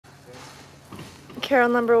Carol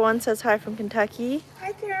 #1 says hi from Kentucky.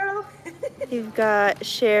 Hi, Carol. You've got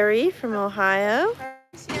Sherry from Ohio. Hi,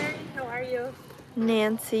 Sherry. How are you?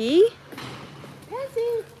 Nancy.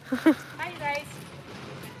 Nancy. Hi, you guys.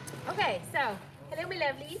 Okay, so hello, my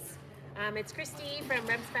lovelies. It's Christy from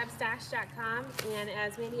RebsFabStash.com, and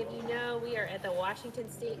as many of you know, we are at the Washington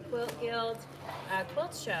State Quilt Guild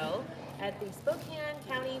Quilt Show at the Spokane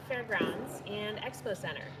County Fairgrounds and Expo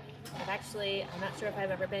Center. I'm not sure if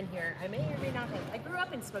I've ever been here. I may or may not have. I grew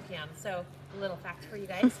up in Spokane, so a little fact for you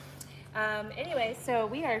guys. Anyway, so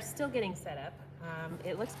we are still getting set up.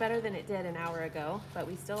 It looks better than it did an hour ago, but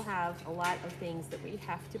we still have a lot of things that we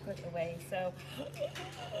have to put away. So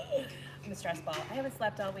I'm a stress ball. I haven't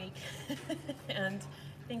slept all week and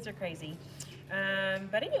things are crazy.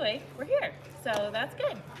 But anyway, we're here, so that's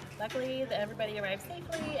good. Luckily, everybody arrived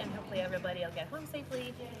safely, and hopefully everybody will get home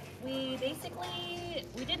safely. We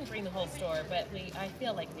didn't bring the whole store, but I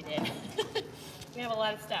feel like we did. We have a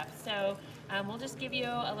lot of stuff, so we'll just give you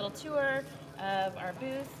a little tour of our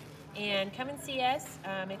booth, and come and see us.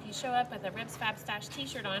 If you show up with a Ribs Fab Stash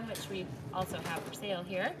t-shirt on, which we also have for sale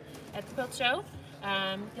here at the Quilt Show,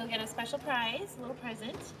 you'll get a special prize, a little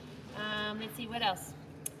present. Let's see, what else?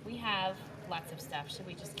 We have lots of stuff. Should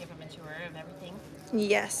we just give them a tour of everything?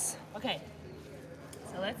 Yes. Okay,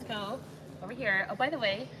 so let's go over here. Oh, by the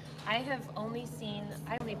way, I've only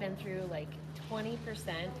been through like 20%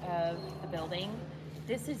 of the building.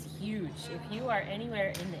 This is huge. If you are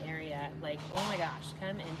anywhere in the area, like, oh my gosh,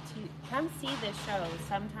 come see this show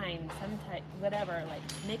sometime, whatever, like,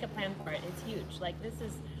 make a plan for it. It's huge. Like,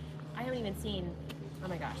 I haven't even seen, oh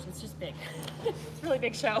my gosh, it's just big. It's a really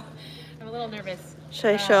big show. I'm a little nervous.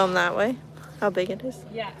 Should I show them that way? How big it is?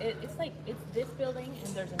 Yeah, it's this building,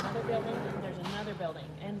 and there's another building, and there's another building,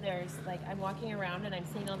 and there's like, I'm walking around and I'm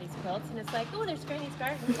seeing all these quilts, and it's like, oh, there's Granny's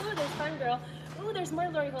Garden, oh, there's Fun Girl, oh, there's more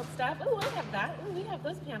Lori Holt stuff, oh, I have that, oh, we have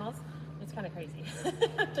those panels. It's kind of crazy.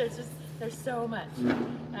 there's so much.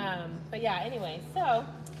 But yeah, anyway, so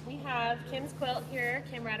we have Kim's quilt here,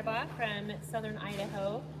 Kim Radabaugh from Southern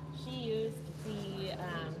Idaho. She used the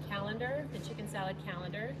calendar, the chicken salad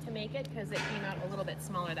calendar, to make it because it came out a little bit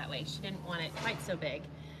smaller that way. She didn't want it quite so big.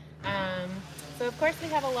 So of course we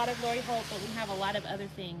have a lot of Lori Holt, but we have a lot of other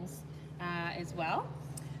things as well.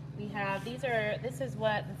 We have, this is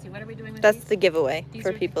what, let's see, what are we doing with these? That's the giveaway These for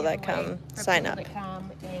are people the that come sign up. that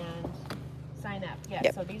come and sign up. Yeah,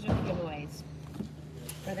 Yep. So these are the giveaways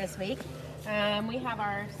for this week. We have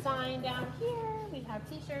our sign down here. We have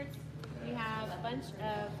t-shirts. We have a bunch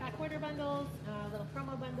of fat quarter bundles, little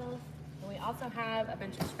promo bundles, and we also have a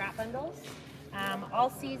bunch of scrap bundles.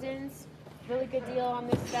 All seasons, really good deal on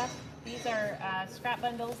this stuff. These are scrap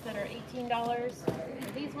bundles that are $18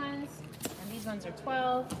 for these ones, and these ones are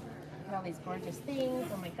 $12. Look at all these gorgeous things.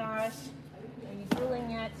 Oh my gosh. Are you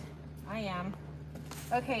drooling yet? I am.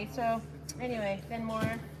 Okay, so anyway, then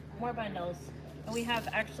more bundles. And we have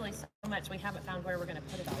actually so much, we haven't found where we're going to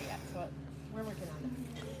put it all yet, so we're working on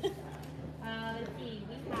it. Let's see,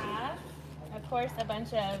 we have, of course, a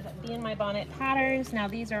bunch of Be in My Bonnet patterns. Now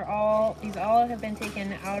these all have been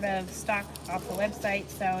taken out of stock off the website,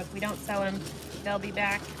 so if we don't sell them, they'll be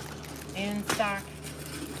back in stock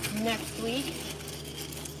next week.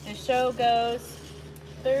 The show goes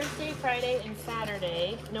Thursday, Friday, and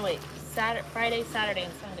Saturday. No wait, Friday, Saturday,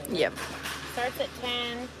 and Sunday. Yep. Starts at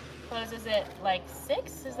 10, closes at like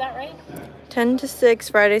 6, is that right? 10 to 6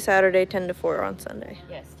 Friday, Saturday, 10 to 4 on Sunday.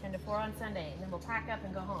 Yes, 10 to 4 on Sunday, and then we'll pack up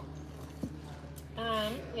and go home.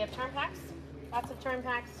 We have turn packs, lots of turn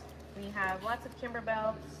packs. We have lots of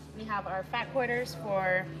Kimberbell. We have our fat quarters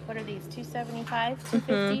for, what are these, $2.75,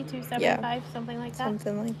 $2.50, $2.75, Yeah. Something like that.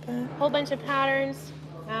 Something like that. Whole bunch of patterns.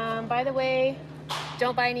 By the way,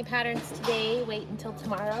 don't buy any patterns today. Wait until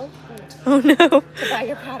tomorrow Oh no. to buy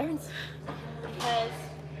your patterns, because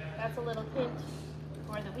that's a little hint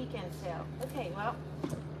for the weekend sale. Okay, well,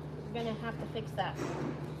 we're gonna have to fix that.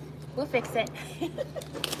 We'll fix it.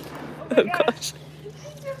 Oh gosh.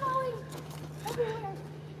 Things are falling everywhere.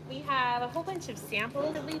 We have a whole bunch of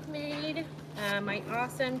samples that we've made. My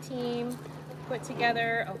awesome team put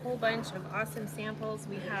together a whole bunch of awesome samples.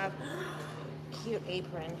 We have cute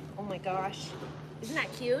apron. Oh my gosh. Isn't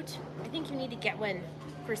that cute? I think you need to get one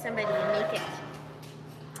for somebody to make it.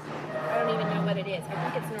 I don't even know what it is. I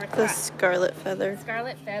think it's North The Cross. scarlet feather.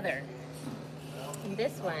 Scarlet feather. And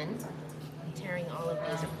this one, I'm tearing all of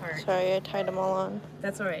these apart. Sorry, I tied them all on.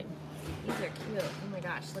 That's all right. These are cute. Oh my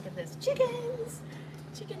gosh, look at this. Chickens!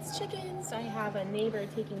 Chickens, chickens. I have a neighbor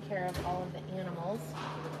taking care of all of the animals.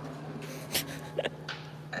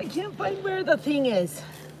 I can't find where the thing is.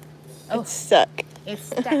 Oh, It's stuck. it's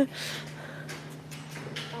stuck.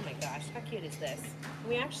 Oh my gosh, how cute is this?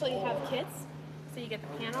 We actually have kits. So you get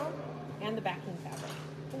the panel and the backing fabric.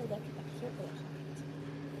 Oh, look at that cute little pocket.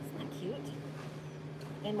 Isn't that cute?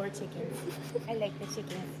 And more chickens. I like the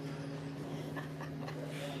chickens.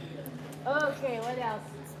 Okay, what else?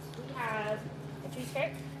 We have a tree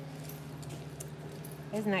skirt.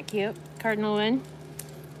 Isn't that cute? Cardinal one.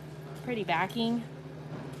 Pretty backing.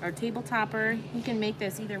 Our table topper. You can make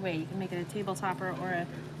this either way. You can make it a table topper or a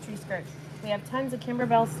tree skirt. We have tons of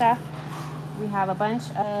Kimberbell stuff. We have a bunch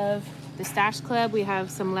of the Stash Club. We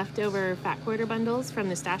have some leftover fat quarter bundles from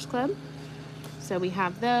the Stash Club. So we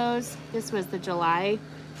have those. This was the July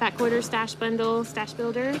fat quarter stash bundle, stash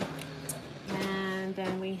builder. And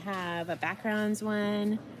then we have a backgrounds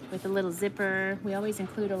one with a little zipper. We always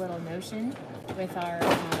include a little notion with our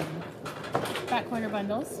fat quarter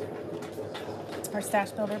bundles, our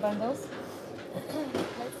stash builder bundles.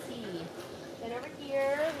 Let's see. Then over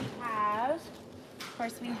here we have, of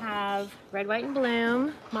course, we have Red, White, and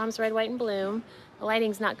Bloom. Mom's Red, White, and Bloom. The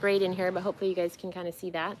lighting's not great in here, but hopefully you guys can kind of see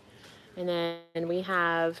that. And then we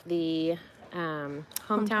have the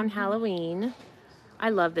Hometown Halloween. I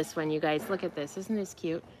love this one, you guys. Look at this. Isn't this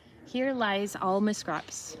cute? Here lies Alma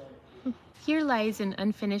Scraps. Here lies an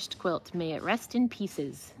unfinished quilt. May it rest in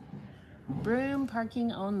pieces. Broom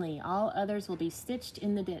parking only. All others will be stitched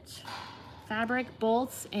in the ditch. Fabric,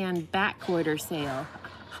 bolts, and back quarter sale.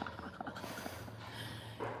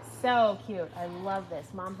 So cute. I love this.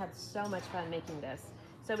 Mom had so much fun making this.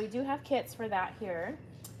 So we do have kits for that here.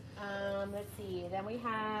 Let's see, then we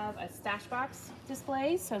have a stash box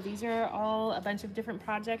display. So these are all a bunch of different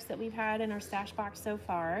projects that we've had in our stash box so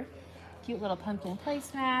far. Cute little pumpkin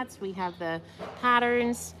placemats. We have the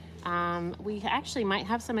patterns. We actually might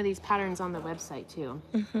have some of these patterns on the website too.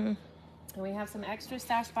 And we have some extra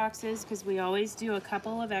stash boxes because we always do a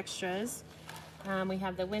couple of extras. We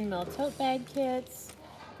have the windmill tote bag kits.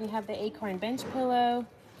 We have the acorn bench pillow.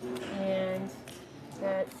 And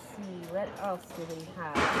let's see, what else do we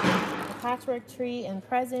have? The patchwork tree and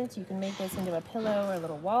present. You can make this into a pillow or a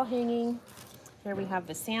little wall hanging. Here we have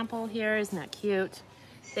the sample here. Isn't that cute?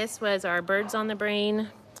 This was our Birds on the Brain.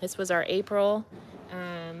 This was our April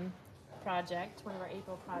project, one of our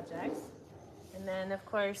April projects. And then, of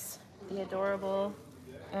course, the adorable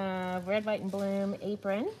Red, White, and Bloom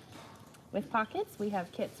apron with pockets. We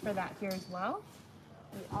have kits for that here as well.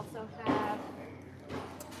 We also have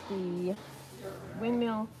the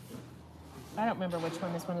windmill, I don't remember which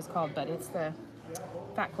one this one is called, but it's the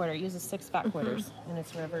fat quarter. It uses 6 fat quarters, and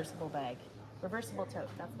it's a reversible bag. Reversible tote,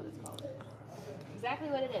 that's what it's called. Exactly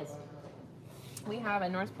what it is. We have a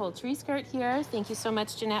North Pole tree skirt here. Thank you so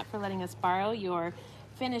much, Jeanette, for letting us borrow your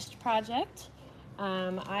finished project.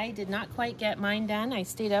 I did not quite get mine done. I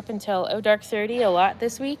stayed up until dark 30 a lot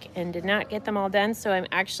this week and did not get them all done, so I'm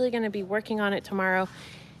actually going to be working on it tomorrow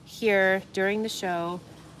here during the show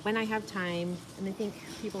when I have time, and I think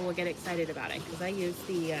people will get excited about it because I use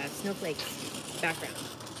the snowflakes background.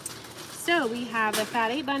 So we have the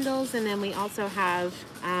Fat 8 bundles, and then we also have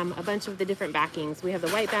a bunch of the different backings. We have the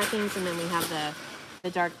white backings, and then we have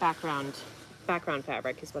the dark background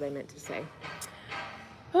fabric is what I meant to say.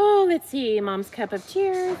 Oh, let's see, Mom's cup of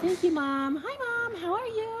cheer. Thank you, Mom. Hi, Mom, how are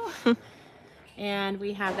you? And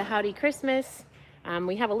we have the Howdy Christmas.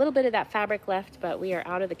 We have a little bit of that fabric left, but we are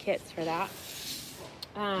out of the kits for that.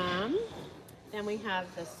 Then we have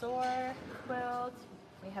the Soar quilt.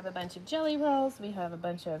 We have a bunch of jelly rolls. We have a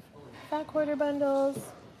bunch of fat quarter bundles.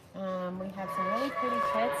 We have some really pretty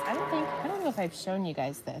kits. I don't know if I've shown you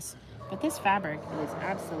guys this, but this fabric is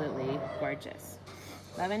absolutely gorgeous.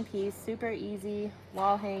 11-piece, super easy,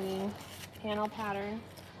 wall hanging, panel pattern.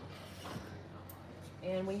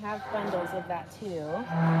 And we have bundles of that too.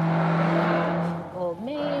 Old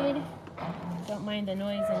Maid. Don't mind the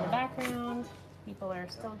noise in the background. People are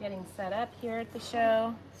still getting set up here at the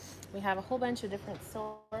show. We have a whole bunch of different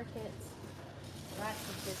Soar kits. Lots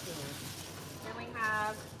of good things. Then we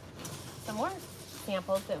have some more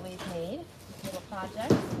samples that we've made, little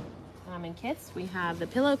projects and kits. We have the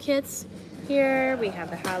pillow kits here. We have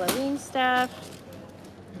the Halloween stuff.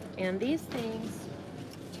 And these things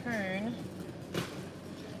turn,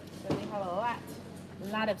 so we have a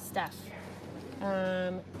lot of stuff.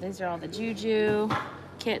 These are all the Juju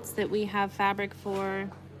kits that we have fabric for.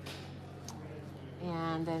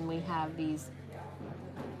 And then we have these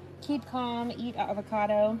Keep Calm, Eat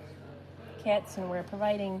Avocado kits, and we're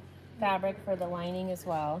providing fabric for the lining as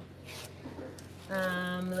well.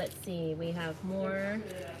 Let's see, we have more,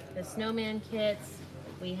 the snowman kits.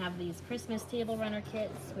 We have these Christmas table runner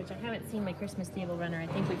kits, which I haven't seen my Christmas table runner. I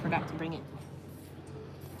think we forgot to bring it.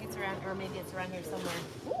 It's around, or maybe it's around here somewhere.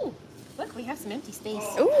 Ooh, look, we have some empty space.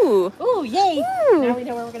 Ooh. Ooh, yay. Ooh. Now we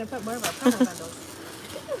know where we're gonna put more of our promo bundles.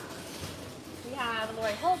 We have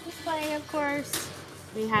Lori Holt display, of course.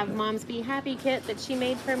 We have Mom's Be Happy kit that she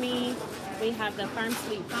made for me. We have the Farm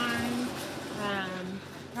Sweet Farm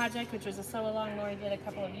project, which was a sew-along Lori did a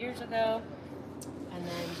couple of years ago. And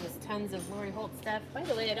then just tons of Lori Holt stuff. By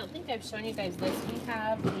the way, I don't think I've shown you guys this. We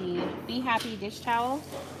have the Be Happy dish towel.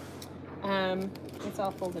 It's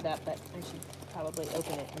all folded up, but I should probably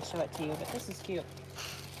open it and show it to you. But this is cute.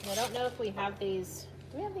 And I don't know if we have these.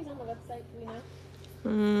 Do we have these on the website? Do we know?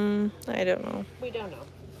 I don't know. We don't know.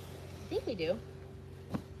 I think we do.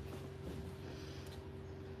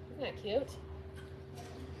 Isn't that cute?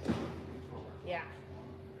 Yeah.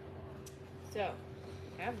 So,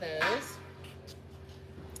 we have those.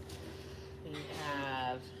 We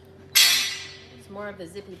have some more of the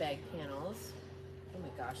zippy bag panels. Oh my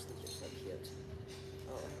gosh, these are so cute.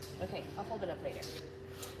 Oh, okay, I'll hold it up later.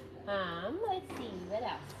 Let's see, what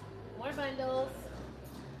else? More bundles.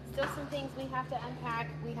 Still some things we have to unpack.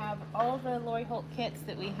 We have all the Lori Holt kits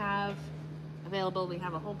that we have available. We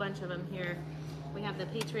have a whole bunch of them here. We have the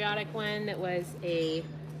patriotic one that was a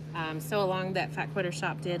sew-along that Fat Quitter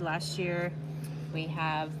Shop did last year. We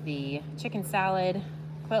have the chicken salad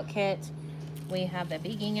quilt kit. We have the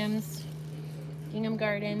Big Ginghams, Gingham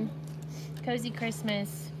Garden, Cozy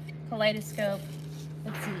Christmas, Kaleidoscope.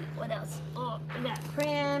 Let's see, what else? Oh, we got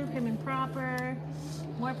Prim and Proper,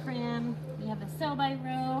 more Prim. We have the Sew by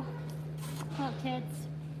Row quilt kits.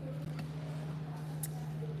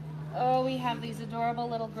 Oh, we have these adorable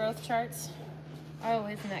little growth charts. Oh,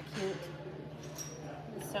 isn't that cute?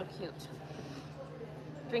 It's so cute.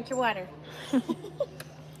 Drink your water.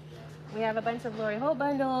 We have a bunch of Lori Holt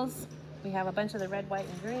bundles. We have a bunch of the red, white,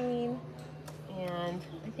 and green. And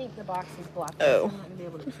I think the box is blocked. Oh. I'm not going to be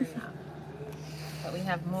able to turn that. But we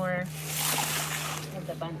have more of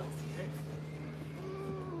the bundles here.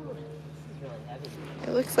 Ooh, this is really heavy.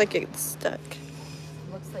 It looks like it's stuck.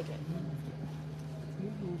 Looks like it.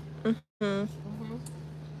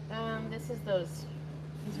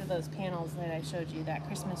 These are those panels that I showed you, that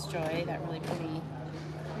Christmas Joy, that really pretty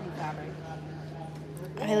fabric.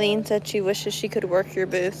 Eileen said she wishes she could work your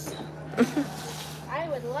booth. I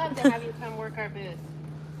would love to have you come work our booth.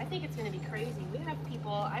 I think it's going to be crazy. We have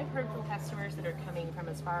people, I've heard from customers that are coming from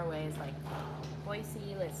as far away as like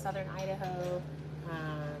Boise, like southern Idaho,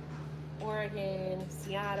 Oregon,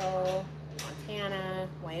 Seattle, Montana,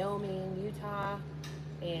 Wyoming, Utah,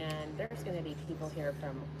 and there's going to be people here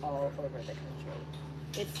from all over the country.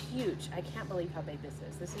 It's huge. I can't believe how big this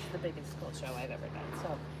is. This is the biggest quilt show I've ever done.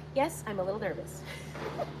 So yes, I'm a little nervous.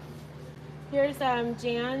 Here's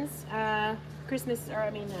Jan's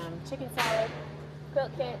chicken salad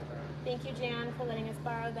quilt kit. Thank you, Jan, for letting us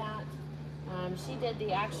borrow that. She did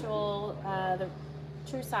the actual, the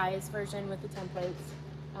true size version with the templates.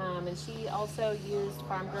 And she also used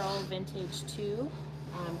Farm Girl Vintage 2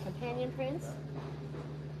 companion prints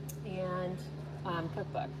and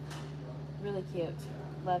cookbook. Really cute.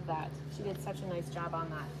 Love that. She did such a nice job on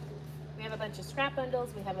that. We have a bunch of scrap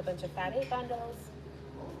bundles. We have a bunch of Fat 8 bundles.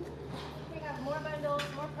 We have more bundles,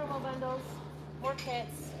 more promo bundles, more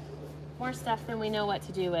kits, more stuff than we know what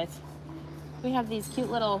to do with. We have these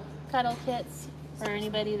cute little cuddle kits for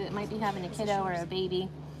anybody that might be having a kiddo or a baby.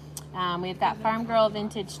 We've got Farm Girl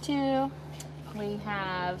Vintage 2. We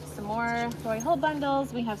have some more Lori Holt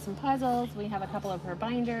bundles. We have some puzzles. We have a couple of her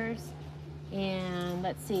binders. And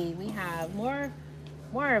let's see, we have more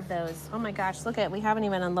of those. Oh my gosh, look at, we haven't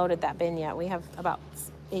even unloaded that bin yet. We have about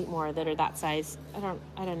 8 more that are that size. I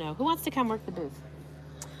don't know. Who wants to come work the booth?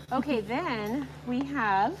 Okay, then we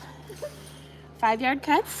have 5-yard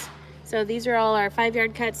cuts. So these are all our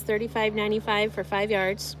 5-yard cuts, $35.95 for 5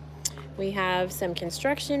 yards. We have some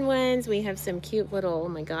construction ones. We have some cute little, oh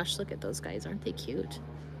my gosh, look at those guys. Aren't they cute?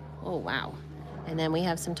 Oh, wow. And then we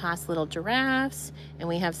have some tossed little giraffes, and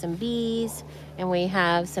we have some bees, and we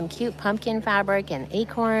have some cute pumpkin fabric and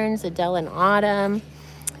acorns, Adele and Autumn,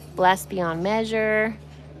 Blessed Beyond Measure.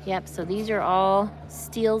 Yep, so these are all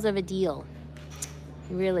steals of a deal.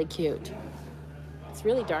 Really cute. It's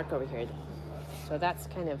really dark over here, so that's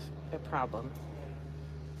kind of a problem.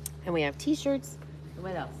 And we have t-shirts.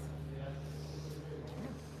 What else?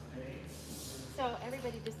 So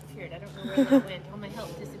everybody disappeared. I don't know where they went. All my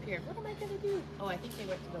help disappeared. What am I going to do? Oh, I think they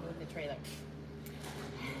went to go move the trailer.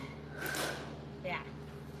 Yeah.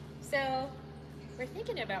 So we're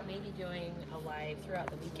thinking about maybe doing a live throughout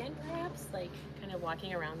the weekend, perhaps, like kind of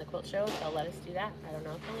walking around the quilt show. If they'll let us do that. I don't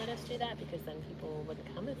know if they'll let us do that because then people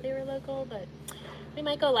wouldn't come if they were local, but we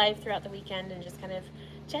might go live throughout the weekend and just kind of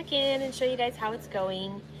check in and show you guys how it's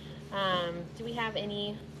going. Do we have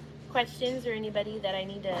any questions or anybody that I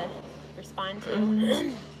need to respond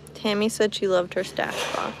to? Tammy said she loved her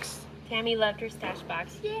stash box. Tammy loved her stash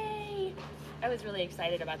box. Yay! I was really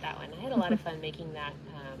excited about that one. I had a lot of fun making that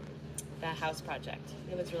house project.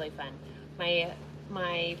 It was really fun.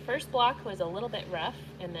 My first block was a little bit rough,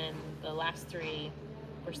 and then the last three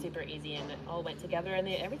were super easy, and it all went together, and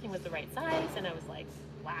everything was the right size, and I was like,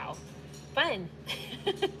 wow, fun.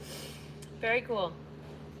 Very cool.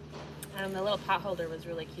 The little pot holder was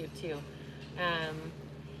really cute too.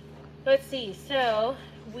 Let's see, so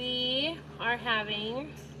we are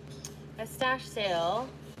having a stash sale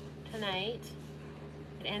tonight.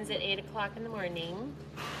 It ends at 8 o'clock in the morning,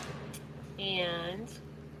 and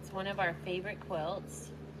it's one of our favorite quilts.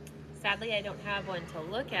 Sadly, I don't have one to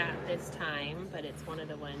look at this time, but it's one of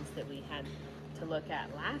the ones that we had to look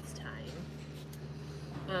at last time.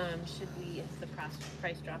 Has the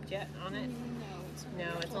price dropped yet on it?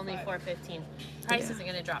 No, it's only $4.15. Price isn't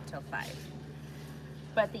going to drop till 5.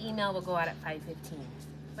 But the email will go out at 5:15.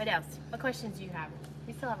 What else? What questions do you have?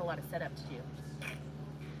 We still have a lot of setup to do.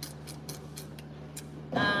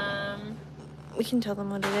 We can tell them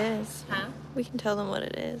what it is. Huh? We can tell them what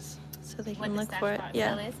it is, so they can look for it.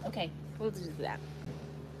 Yeah. Is? Okay, we'll do that.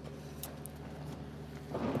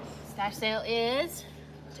 Stash sale is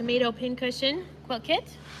tomato pincushion quilt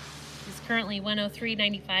kit. It's currently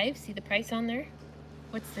 $103.95. See the price on there?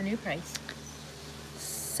 What's the new price?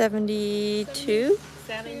 72.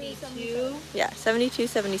 72. Yeah,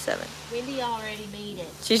 72.77. Wendy already made it.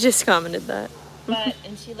 She just commented that.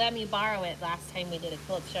 And she let me borrow it last time we did a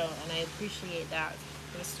quilt show, and I appreciate that.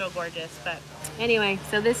 It was so gorgeous. But anyway,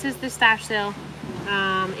 so this is the stash sale.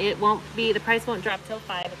 The price won't drop till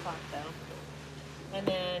 5 o'clock though. And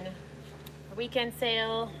then a weekend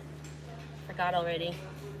sale. Forgot already.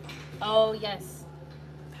 Oh yes,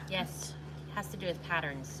 yes, has to do with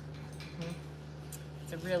patterns.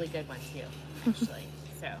 It's a really good one too, actually.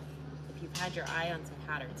 So if you've had your eye on some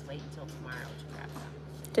patterns, wait until tomorrow to grab them.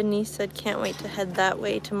 Denise said can't wait to head that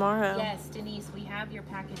way tomorrow. Yes, Denise, we have your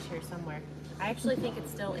package here somewhere. I actually think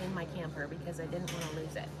it's still in my camper because I didn't want to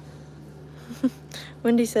lose it.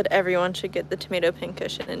 Wendy said everyone should get the tomato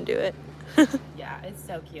pincushion and do it. Yeah, it's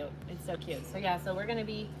so cute. It's so cute. So yeah, so we're going to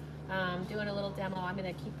be doing a little demo. I'm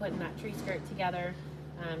going to keep putting that tree skirt together.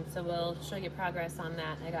 So we'll show you progress on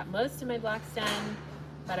that. I got most of my blocks done,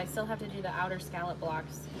 but I still have to do the outer scallop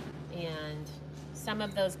blocks, and some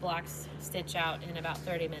of those blocks stitch out in about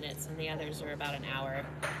 30 minutes and the others are about an hour.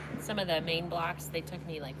 Some of the main blocks, they took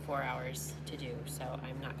me like 4 hours to do, so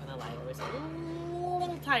I'm not gonna lie, I was a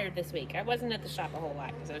little tired this week. I wasn't at the shop a whole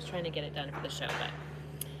lot because I was trying to get it done for the show, but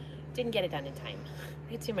didn't get it done in time.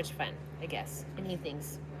 I had too much fun, I guess, and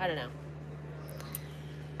things, I don't know.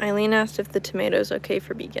 Eileen asked if the tomato's okay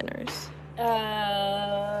for beginners.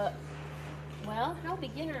 Well, how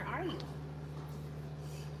beginner are you?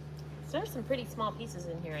 So there's some pretty small pieces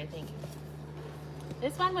in here, I think.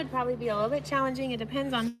 This one would probably be a little bit challenging. It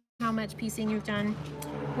depends on how much piecing you've done.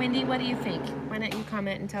 Wendy, what do you think? Why don't you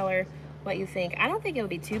comment and tell her what you think? I don't think it would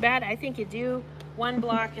be too bad. I think you do one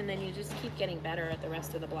block and then you just keep getting better at the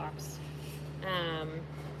rest of the blocks.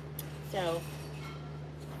 So,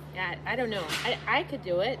 yeah, I don't know. I could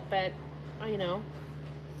do it, but you know,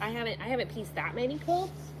 I haven't pieced that many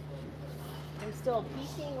quilts. I'm still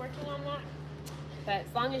piecing, working on that. But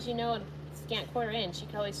as long as you know a scant quarter inch, you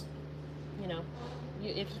can always, you know,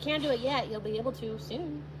 if you can't do it yet, you'll be able to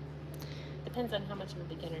soon. Depends on how much of a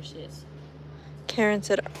beginner she is. Karen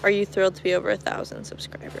said, are you thrilled to be over 1,000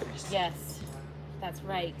 subscribers? Yes, that's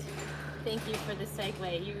right. Thank you for the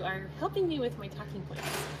segue. You are helping me with my talking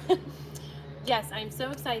points. Yes, I'm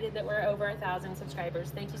so excited that we're over 1,000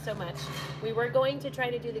 subscribers. Thank you so much. We were going to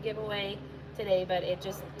try to do the giveaway today, but it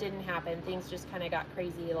just didn't happen. Things just kind of got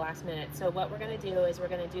crazy at the last minute. So what we're going to do is we're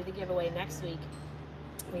going to do the giveaway next week.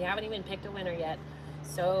 We haven't even picked a winner yet.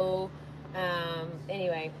 So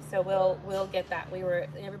anyway, so we'll get that.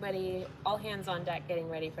 Everybody, all hands on deck, getting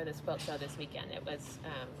ready for this quilt show this weekend.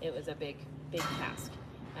 It was a big task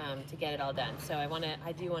to get it all done. So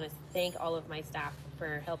I do want to thank all of my staff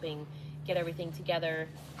for helping get everything together,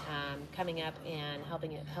 coming up and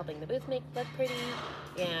helping the booth look pretty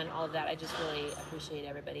and all of that. I just really appreciate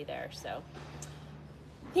everybody there. So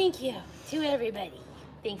thank you to everybody.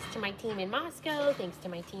 Thanks to my team in Moscow. Thanks to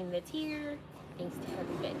my team that's here. Thanks to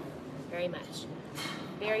everybody very much.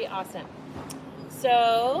 Very awesome.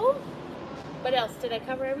 So what else? Did I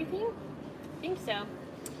cover everything? I think so.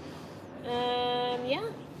 Yeah.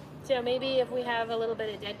 So maybe if we have a little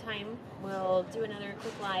bit of dead time, we'll do another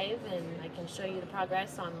quick live and I can show you the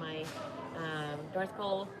progress on my North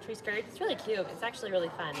Pole tree skirt. It's really cute. It's actually really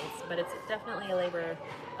fun. But it's definitely a labor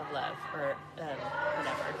of love, or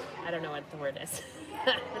whatever. I don't know what the word is,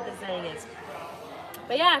 what the saying is.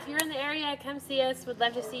 But yeah, if you're in the area, come see us. Would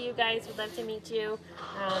love to see you guys. Would love to meet you.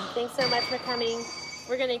 Thanks so much for coming.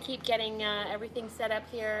 We're going to keep getting everything set up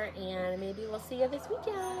here, and maybe we'll see you this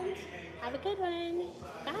weekend. Have a good one.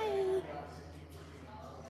 Bye.